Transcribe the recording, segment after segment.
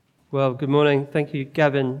Well, good morning. Thank you,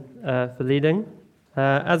 Gavin, for leading.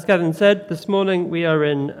 As Gavin said, this morning we are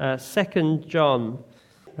in 2 John.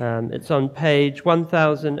 It's on page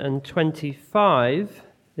 1025,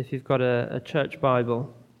 if you've got a church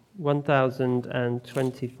Bible.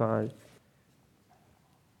 1025.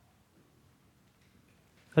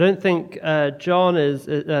 I don't think 2 John is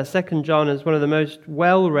one of the most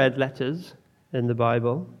well-read letters in the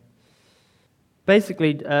Bible.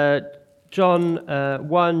 Basically, John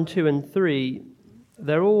 1, 2, and 3,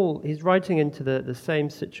 he's writing into the same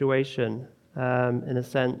situation, in a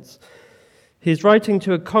sense. He's writing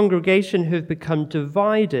to a congregation who have become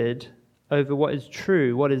divided over what is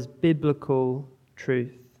true, what is biblical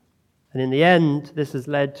truth. And in the end, this has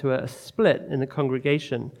led to a split in the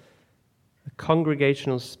congregation, a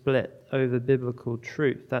congregational split over biblical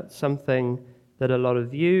truth. That's something that a lot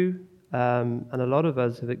of you and a lot of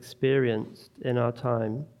us have experienced in our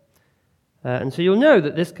time. And so you'll know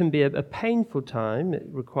that this can be a painful time. It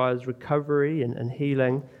requires recovery and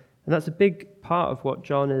healing. And that's a big part of what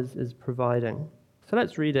John is providing. So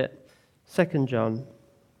let's read it. 2 John.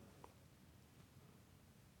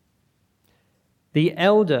 The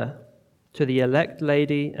elder to the elect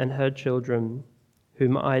lady and her children,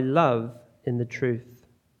 whom I love in the truth.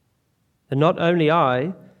 And not only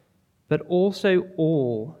I, but also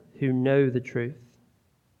all who know the truth,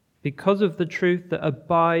 because of the truth that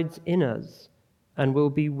abides in us and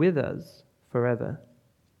will be with us forever.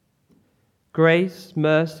 Grace,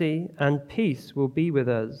 mercy, and peace will be with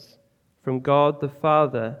us from God the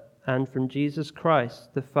Father and from Jesus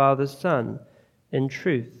Christ, the Father's Son, in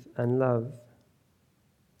truth and love.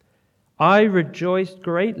 I rejoiced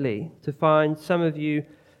greatly to find some of your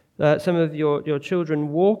children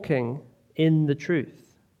walking in the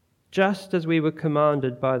truth, just as we were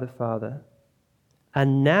commanded by the Father.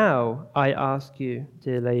 And now I ask you,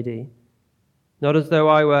 dear lady, not as though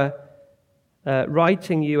I were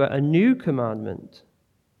writing you a new commandment,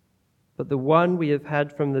 but the one we have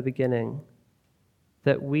had from the beginning,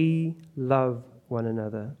 that we love one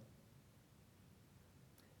another.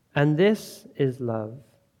 And this is love,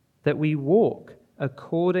 that we walk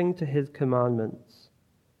according to his commandments.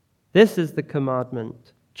 This is the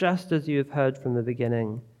commandment, just as you have heard from the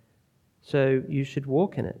beginning, so you should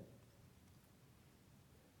walk in it.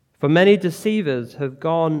 For many deceivers have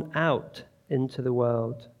gone out into the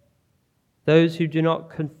world, those who do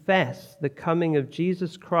not confess the coming of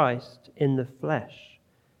Jesus Christ in the flesh.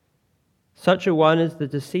 Such a one is the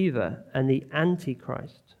deceiver and the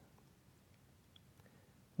antichrist.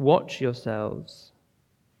 Watch yourselves,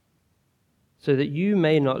 so that you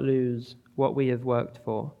may not lose what we have worked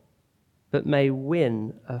for, but may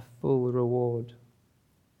win a full reward.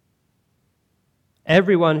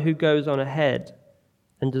 Everyone who goes on ahead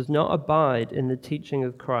and does not abide in the teaching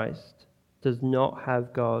of Christ does not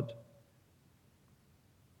have God.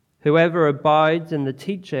 Whoever abides in the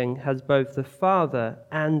teaching has both the Father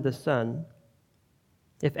and the Son.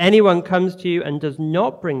 If anyone comes to you and does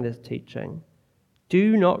not bring this teaching,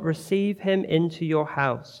 do not receive him into your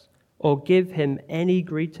house or give him any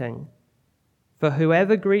greeting, for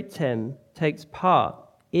whoever greets him takes part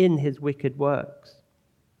in his wicked works.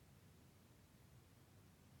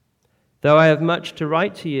 Though I have much to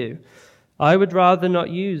write to you, I would rather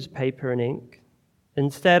not use paper and ink.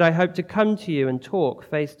 Instead, I hope to come to you and talk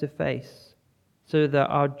face to face, so that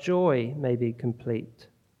our joy may be complete.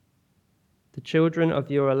 The children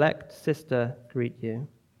of your elect sister greet you.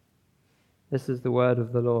 This is the word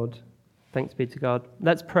of the Lord. Thanks be to God.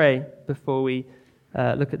 Let's pray before we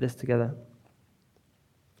look at this together.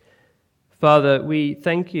 Father, we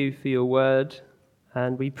thank you for your word,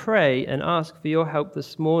 and we pray and ask for your help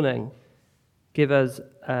this morning. Give us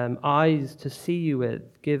eyes to see you with.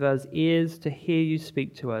 Give us ears to hear you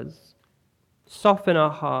speak to us. Soften our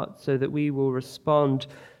hearts so that we will respond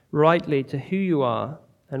rightly to who you are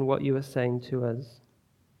and what you are saying to us.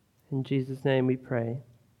 In Jesus' name we pray.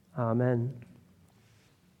 Amen.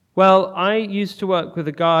 Well, I used to work with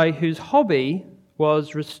a guy whose hobby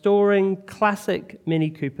was restoring classic Mini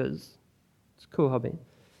Coopers. It's a cool hobby.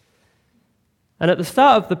 And at the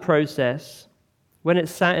start of the process, when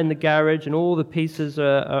it's sat in the garage and all the pieces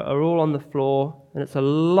are all on the floor, and it's a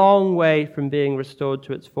long way from being restored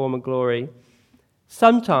to its former glory,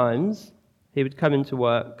 sometimes he would come into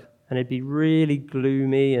work and he'd be really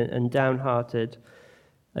gloomy and downhearted.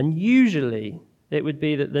 And usually it would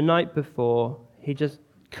be that the night before he just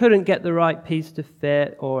couldn't get the right piece to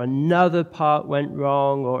fit, or another part went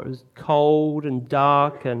wrong, or it was cold and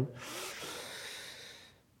dark. And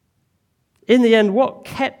in the end, what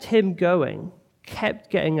kept him going, kept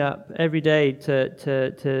getting up every day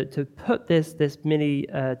to put this mini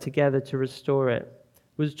together to restore it,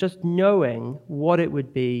 was just knowing what it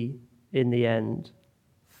would be in the end.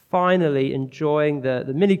 Finally enjoying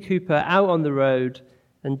the Mini Cooper out on the road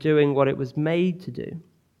and doing what it was made to do.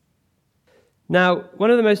 Now,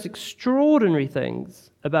 one of the most extraordinary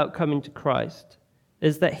things about coming to Christ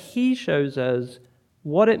is that he shows us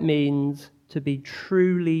what it means to be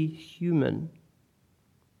truly human.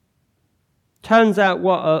 Turns out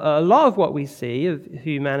a lot of what we see of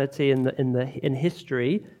humanity in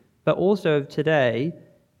history, but also of today,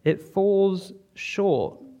 it falls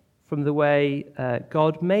short from the way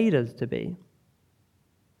God made us to be.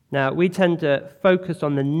 Now, we tend to focus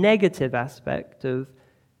on the negative aspect of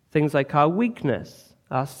things like our weakness,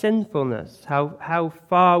 our sinfulness, how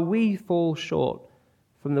far we fall short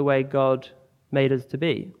from the way God made us to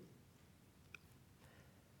be.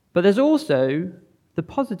 But there's also the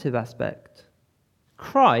positive aspect.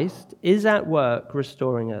 Christ is at work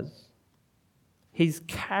restoring us. He's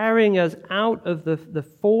carrying us out of the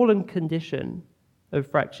fallen condition of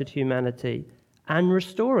fractured humanity and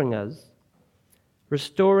restoring us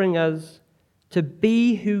to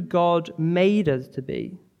be who God made us to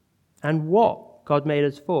be and what God made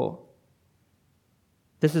us for.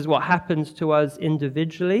 This is what happens to us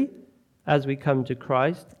individually as we come to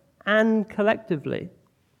Christ and collectively.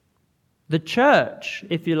 The church,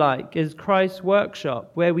 if you like, is Christ's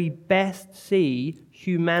workshop where we best see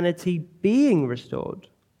humanity being restored.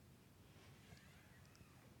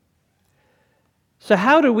 So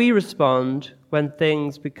how do we respond when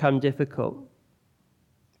things become difficult?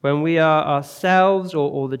 When we are ourselves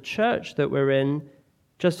or the church that we're in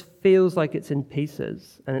just feels like it's in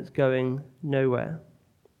pieces and it's going nowhere.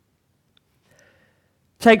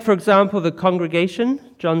 Take, for example, the congregation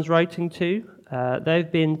John's writing to.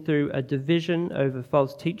 They've been through a division over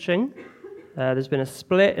false teaching. There's been a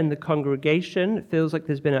split in the congregation. It feels like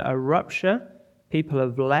there's been a rupture. People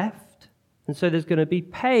have left. And so there's going to be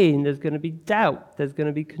pain, there's going to be doubt, there's going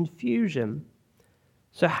to be confusion.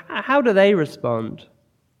 So how do they respond?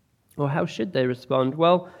 Or how should they respond?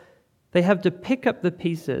 Well, they have to pick up the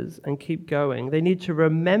pieces and keep going. They need to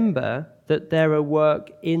remember that they're a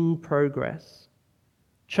work in progress.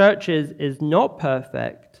 Church is not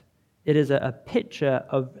perfect. It is a picture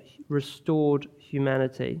of restored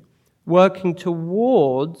humanity, working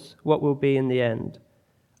towards what will be in the end,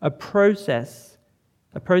 a process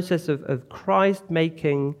of Christ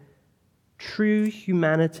making true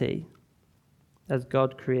humanity as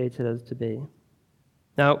God created us to be.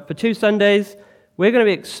 Now, for 2 Sundays, we're going to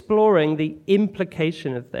be exploring the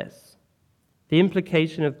implication of this, the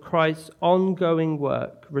implication of Christ's ongoing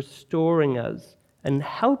work, restoring us and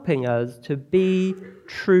helping us to be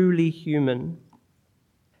truly human.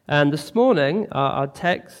 And this morning, our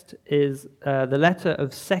text is the letter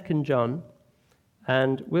of 2 John,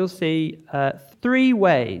 and we'll see 3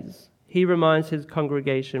 ways he reminds his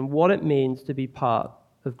congregation what it means to be part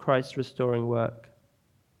of Christ's restoring work.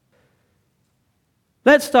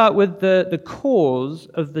 Let's start with the cause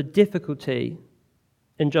of the difficulty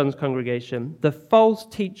in John's congregation, the false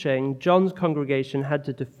teaching John's congregation had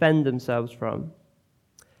to defend themselves from.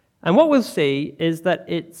 And what we'll see is that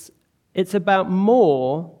it's about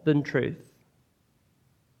more than truth.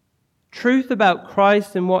 Truth about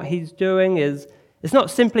Christ and what he's doing it's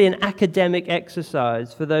not simply an academic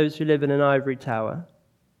exercise for those who live in an ivory tower.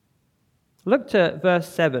 Look to verse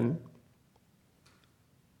 7.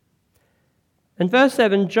 In verse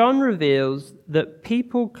 7, John reveals that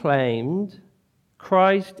people claimed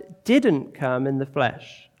Christ didn't come in the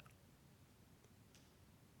flesh.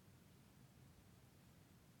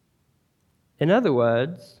 In other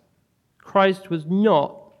words, Christ was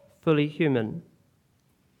not fully human.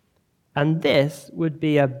 And this would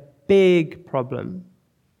be a big problem.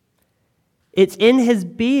 It's in his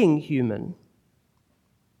being human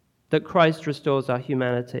that Christ restores our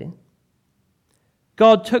humanity.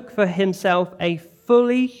 God took for himself a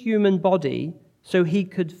fully human body so he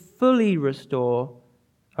could fully restore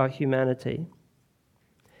our humanity.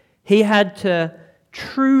 He had to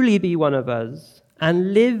truly be one of us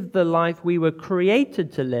and live the life we were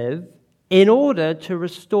created to live in order to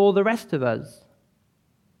restore the rest of us.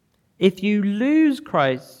 If you lose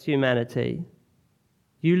Christ's humanity,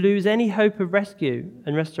 you lose any hope of rescue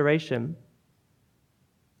and restoration.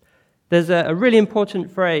 There's a really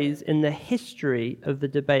important phrase in the history of the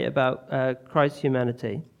debate about Christ's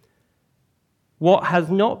humanity. What has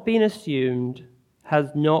not been assumed has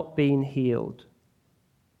not been healed.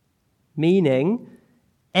 Meaning,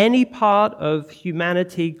 any part of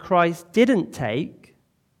humanity Christ didn't take,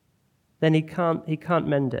 then he can't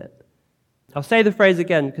mend it. I'll say the phrase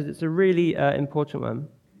again because it's a really important one.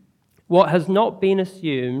 What has not been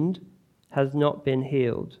assumed has not been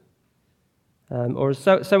healed. Or as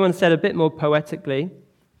someone said a bit more poetically,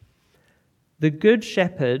 the good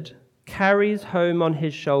shepherd carries home on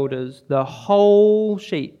his shoulders the whole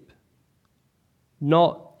sheep,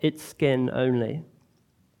 not its skin only.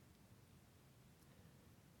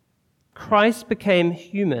 Christ became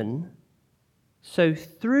human, so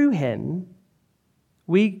through him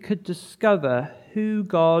we could discover who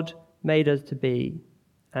God made us to be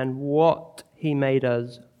and what he made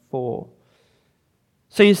us for.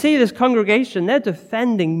 So you see, this congregation, they're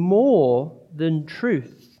defending more than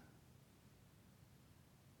truth.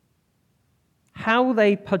 How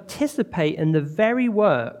they participate in the very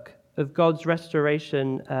work of God's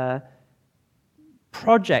restoration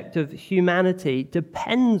project of humanity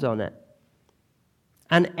depends on it.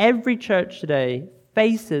 And every church today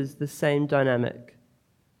faces the same dynamic.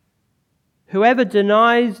 Whoever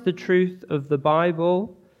denies the truth of the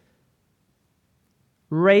Bible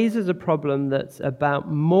raises a problem that's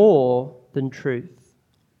about more than truth.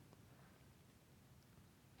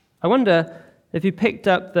 I wonder if you picked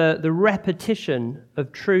up the repetition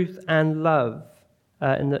of truth and love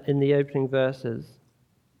in the opening verses.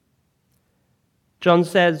 John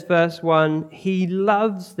says, verse 1, he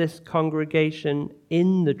loves this congregation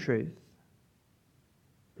in the truth.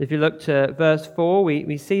 If you look to verse 4,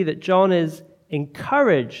 we see that John is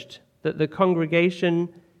encouraged that the congregation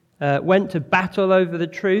went to battle over the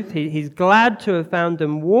truth. He's glad to have found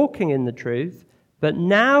them walking in the truth. But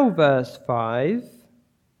now, verse 5,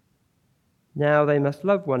 now they must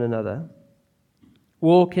love one another.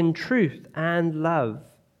 Walk in truth and love.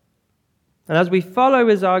 And as we follow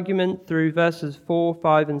his argument through verses 4,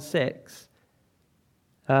 5, and 6,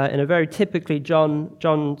 in a very typically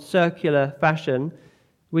John circular fashion,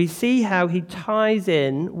 we see how he ties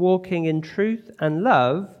in walking in truth and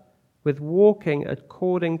love with walking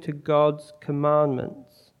according to God's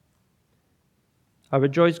commandments. I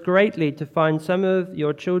rejoice greatly to find some of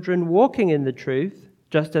your children walking in the truth,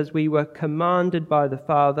 just as we were commanded by the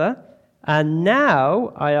Father. And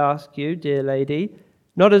now I ask you, dear lady,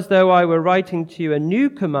 not as though I were writing to you a new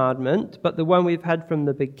commandment, but the one we've had from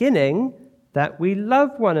the beginning, that we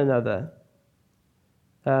love one another.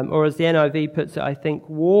 Or as the NIV puts it, I think,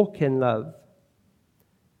 walk in love.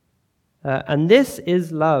 And this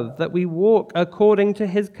is love, that we walk according to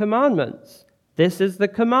his commandments. This is the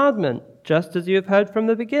commandment, just as you have heard from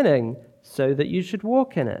the beginning, so that you should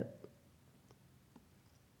walk in it.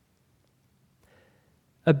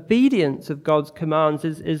 Obedience of God's commands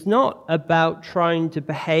is not about trying to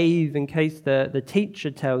behave in case the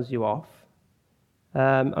teacher tells you off.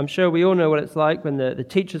 I'm sure we all know what it's like when the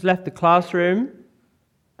teacher's left the classroom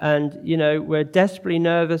and, we're desperately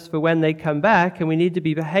nervous for when they come back and we need to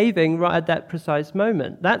be behaving right at that precise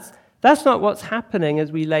moment. That's not what's happening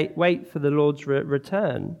as we wait for the Lord's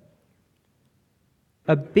return.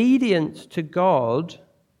 Obedience to God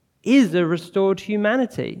is a restored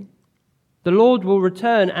humanity. The Lord will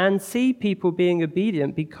return and see people being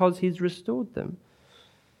obedient because he's restored them.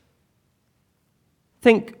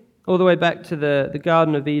 Think all the way back to the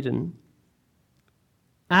Garden of Eden.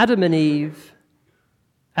 Adam and Eve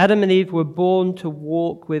were born to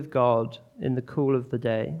walk with God in the cool of the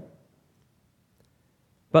day.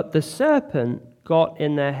 But the serpent got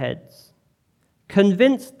in their heads,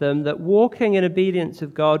 convinced them that walking in obedience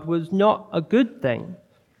of God was not a good thing.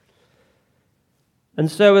 And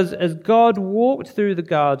so as God walked through the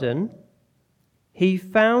garden, he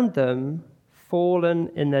found them fallen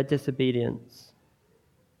in their disobedience.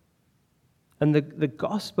 And the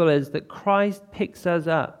gospel is that Christ picks us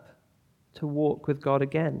up to walk with God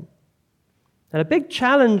again. And a big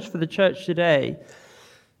challenge for the church today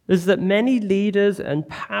is that many leaders and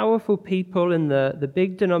powerful people in the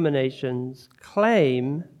big denominations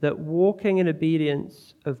claim that walking in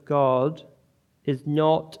obedience of God is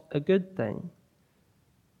not a good thing.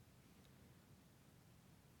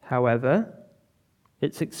 However,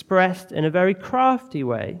 it's expressed in a very crafty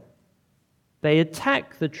way. They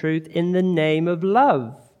attack the truth in the name of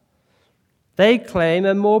love. They claim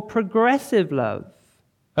a more progressive love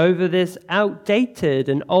over this outdated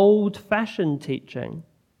and old-fashioned teaching.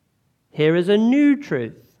 Here is a new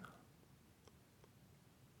truth.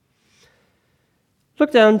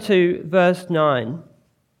 Look down to verse 9.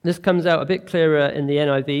 This comes out a bit clearer in the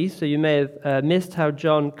NIV, so you may have missed how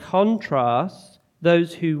John contrasts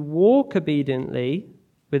those who walk obediently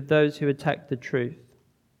with those who attack the truth.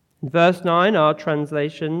 In verse 9, our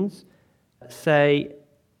translations say,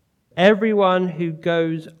 everyone who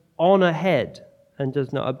goes on ahead and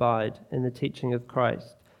does not abide in the teaching of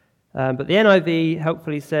Christ. But the NIV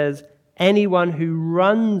helpfully says, anyone who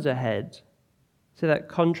runs ahead. So that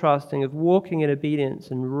contrasting of walking in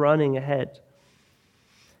obedience and running ahead.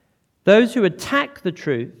 Those who attack the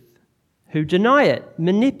truth, who deny it,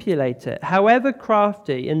 manipulate it, however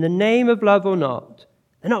crafty, in the name of love or not,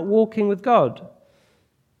 they're not walking with God.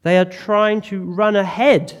 They are trying to run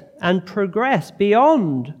ahead and progress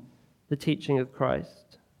beyond the teaching of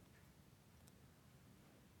Christ.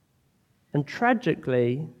 And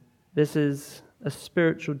tragically, this is a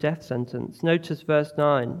spiritual death sentence. Notice verse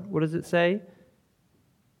 9. What does it say?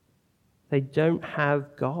 They don't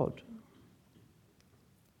have God.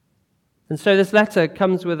 And so this letter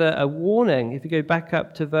comes with a warning. If you go back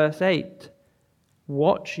up to verse 8,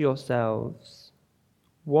 watch yourselves.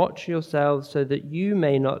 Watch yourselves so that you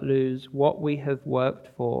may not lose what we have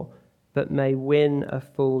worked for, but may win a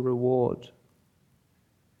full reward.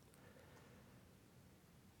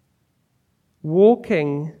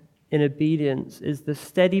 Walking in obedience is the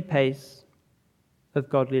steady pace of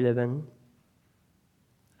godly living.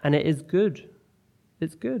 And it is good.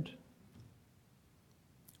 It's good.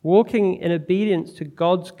 Walking in obedience to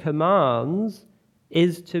God's commands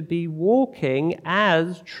is to be walking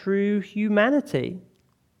as true humanity,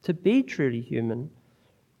 to be truly human.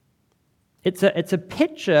 It's a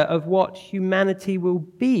picture of what humanity will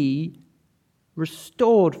be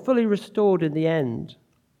restored, fully restored in the end.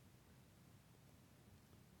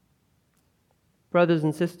 Brothers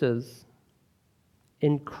and sisters,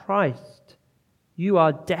 in Christ, you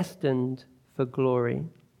are destined for glory.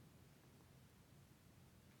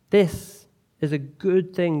 This is a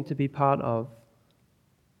good thing to be part of.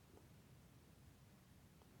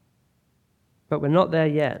 But we're not there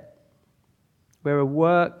yet. We're a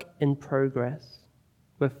work in progress.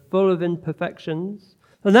 We're full of imperfections.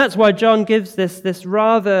 And that's why John gives this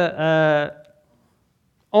rather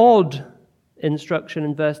odd instruction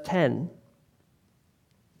in verse 10.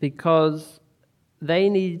 Because they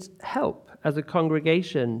need help as a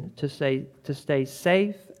congregation to stay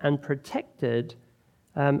safe and protected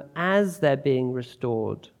as they're being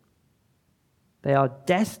restored. They are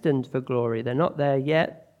destined for glory. They're not there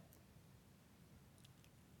yet.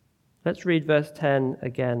 Let's read verse 10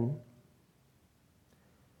 again.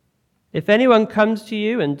 If anyone comes to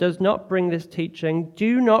you and does not bring this teaching,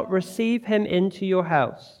 do not receive him into your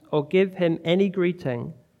house or give him any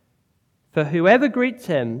greeting, for whoever greets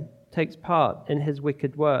him takes part in his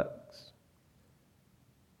wicked works.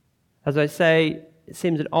 As I say, it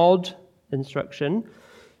seems an odd instruction.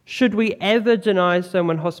 Should we ever deny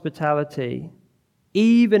someone hospitality,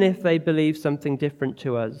 even if they believe something different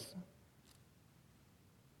to us?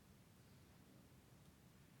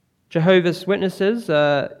 Jehovah's Witnesses,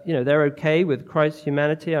 they're okay with Christ's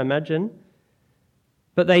humanity, I imagine,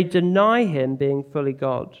 but they deny him being fully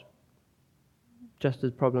God. Just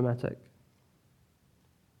as problematic.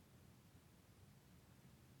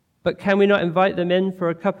 But can we not invite them in for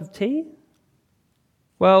a cup of tea?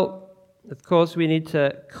 Well, of course, we need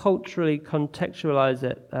to culturally contextualize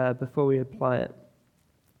it before we apply it.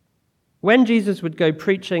 When Jesus would go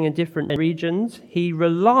preaching in different regions, he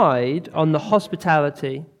relied on the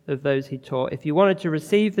hospitality of those he taught. If you wanted to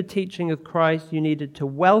receive the teaching of Christ, you needed to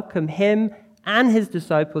welcome him and his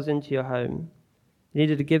disciples into your home. You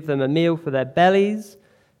needed to give them a meal for their bellies,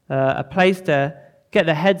 a place to get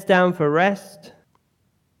their heads down for rest.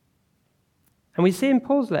 And we see in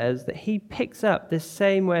Paul's letters that he picks up this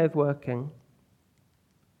same way of working.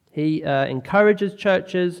 He encourages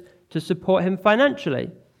churches to support him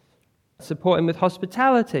financially, support him with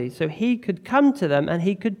hospitality, so he could come to them and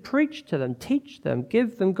he could preach to them, teach them,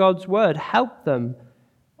 give them God's word, help them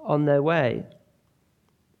on their way.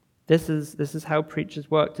 This is how preachers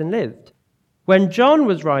worked and lived. When John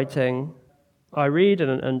was writing, I read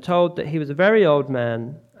and told that he was a very old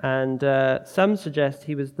man, and some suggest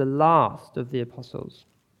he was the last of the apostles.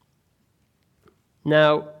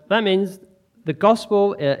 Now, that means the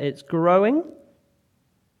gospel, it's growing,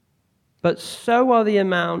 but so are the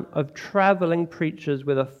amount of traveling preachers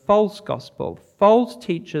with a false gospel, false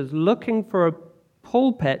teachers looking for a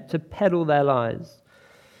pulpit to peddle their lies.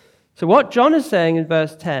 So what John is saying in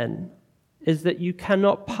verse 10 is that you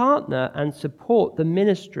cannot partner and support the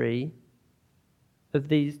ministry of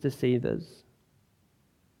these deceivers.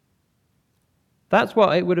 That's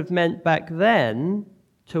what it would have meant back then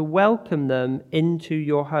to welcome them into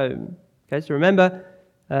your home. Okay, so remember,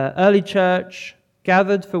 early church,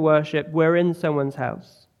 gathered for worship, we're in someone's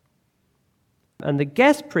house. And the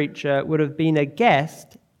guest preacher would have been a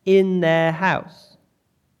guest in their house.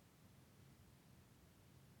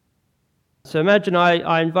 So imagine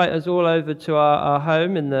I invite us all over to our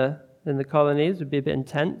home in the colonies. It would be a bit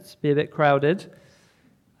intense, be a bit crowded.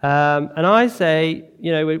 And I say,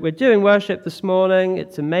 we're doing worship this morning.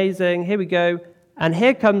 It's amazing. Here we go. And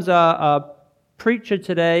here comes our preacher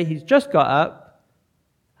today. He's just got up.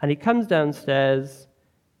 And he comes downstairs,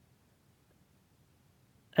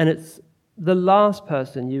 and it's the last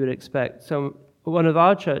person you would expect one of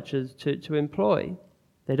our churches to employ.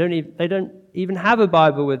 They don't even have a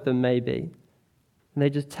Bible with them, maybe. And they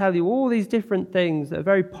just tell you all these different things that are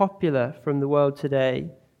very popular from the world today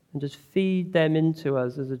and just feed them into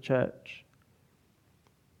us as a church.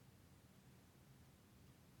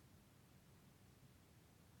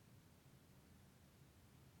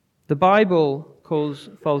 The Bible calls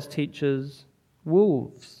false teachers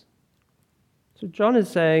wolves. So John is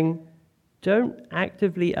saying, don't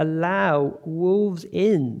actively allow wolves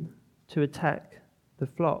in to attack the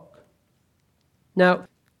flock. Now,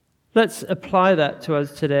 let's apply that to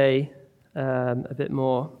us today a bit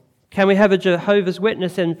more. Can we have a Jehovah's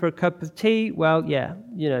Witness in for a cup of tea? Well, yeah,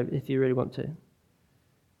 if you really want to.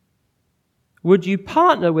 Would you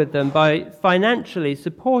partner with them by financially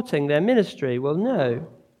supporting their ministry? Well, no.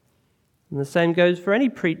 And the same goes for any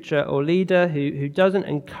preacher or leader who doesn't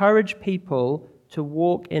encourage people to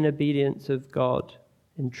walk in obedience of God,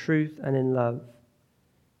 in truth and in love.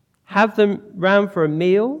 Have them round for a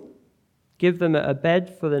meal, give them a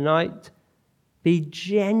bed for the night, be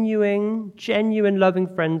genuine loving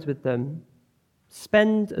friends with them.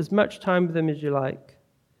 Spend as much time with them as you like.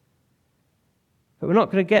 But we're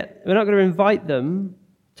not going to invite them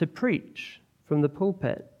to preach from the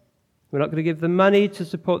pulpit. We're not going to give them money to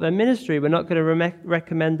support their ministry. We're not going to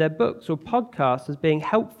recommend their books or podcasts as being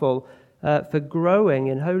helpful for growing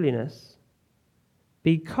in holiness,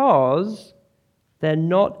 because they're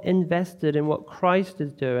not invested in what Christ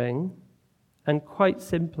is doing, and quite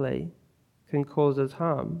simply can cause us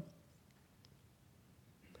harm.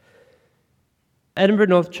 Edinburgh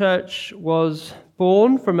North Church was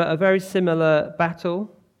born from a very similar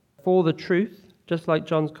battle for the truth, just like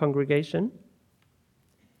John's congregation.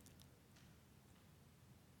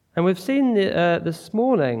 And we've seen this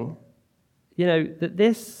morning, that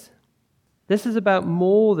this is about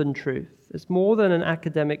more than truth. It's more than an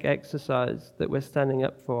academic exercise that we're standing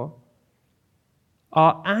up for.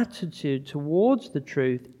 Our attitude towards the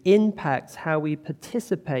truth impacts how we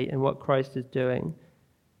participate in what Christ is doing,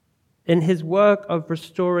 in his work of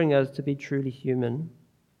restoring us to be truly human.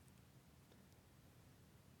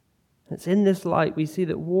 It's in this light we see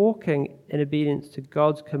that walking in obedience to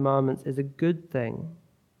God's commandments is a good thing.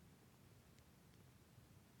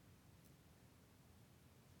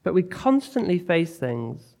 But we constantly face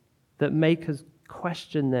things that make us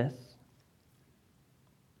question this.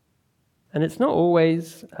 And it's not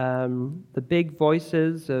always the big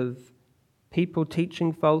voices of people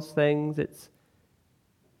teaching false things. It's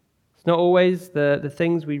not always the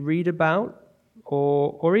things we read about,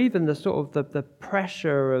 or even the sort of the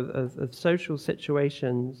pressure of social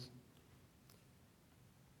situations.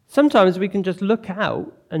 Sometimes we can just look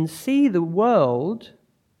out and see the world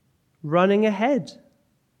running ahead,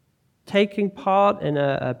 taking part in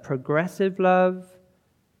a progressive love,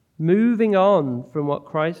 moving on from what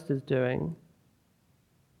Christ is doing.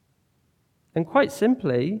 And quite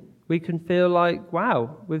simply, we can feel like,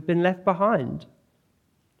 wow, we've been left behind.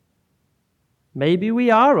 Maybe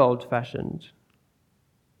we are old-fashioned.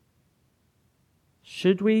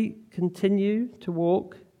 Should we continue to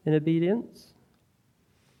walk in obedience?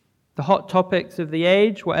 The hot topics of the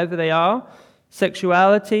age, whatever they are,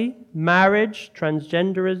 sexuality, marriage,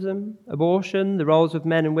 transgenderism, abortion, the roles of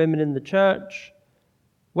men and women in the church.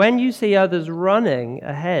 When you see others running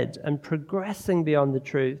ahead and progressing beyond the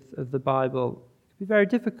truth of the Bible, it can be very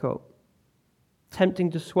difficult.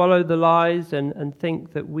 Tempting to swallow the lies and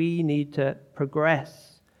think that we need to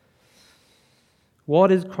progress. What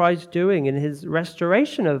is Christ doing in his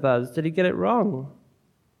restoration of us? Did he get it wrong?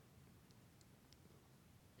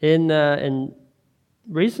 In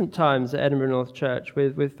recent times at Edinburgh North Church,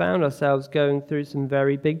 we've found ourselves going through some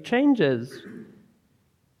very big changes.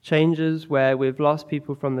 Changes where we've lost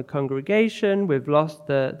people from the congregation, we've lost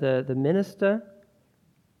the minister.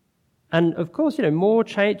 And of course, more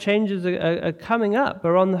changes are coming up,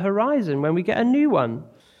 are on the horizon when we get a new one.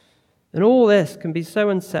 And all this can be so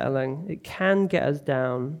unsettling. It can get us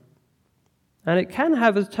down. And it can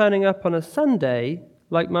have us turning up on a Sunday,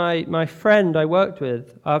 like my friend I worked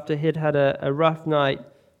with after he'd had a rough night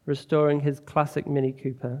restoring his classic Mini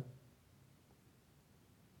Cooper.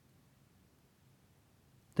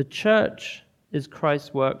 The church is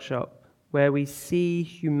Christ's workshop, where we see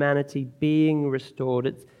humanity being restored.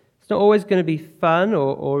 It's not always going to be fun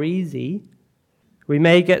or easy. We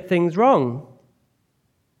may get things wrong.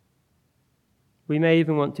 We may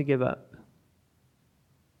even want to give up.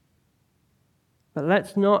 But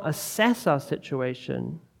let's not assess our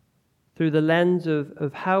situation through the lens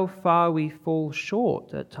of how far we fall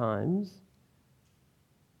short at times.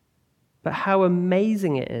 But how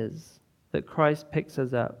amazing it is that Christ picks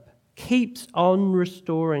us up, keeps on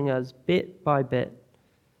restoring us bit by bit,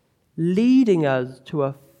 leading us to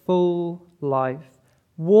a full life,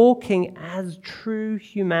 walking as true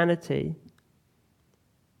humanity,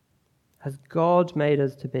 as God made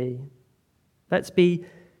us to be. Let's be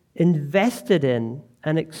invested in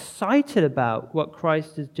and excited about what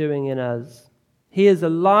Christ is doing in us. He is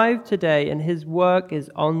alive today and his work is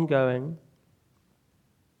ongoing.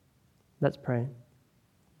 Let's pray.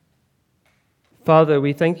 Father,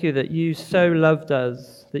 we thank you that you so loved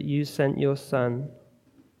us, that you sent your Son.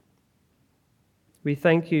 We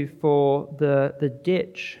thank you for the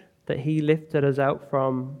ditch that he lifted us out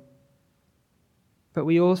from. But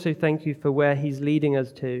we also thank you for where he's leading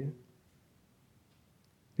us to.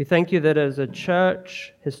 We thank you that as a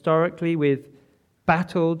church, historically, we've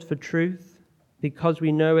battled for truth because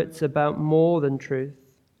we know it's about more than truth.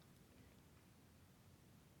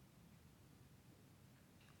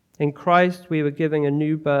 In Christ, we were given a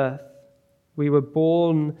new birth. We were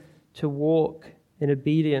born to walk in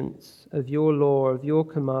obedience of your law, of your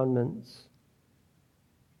commandments.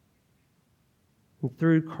 And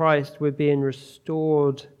through Christ, we're being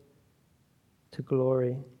restored to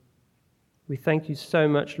glory. We thank you so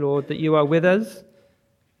much, Lord, that you are with us.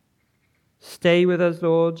 Stay with us,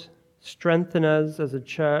 Lord. Strengthen us as a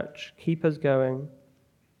church. Keep us going.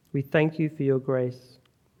 We thank you for your grace.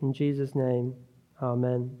 In Jesus' name,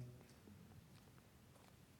 amen.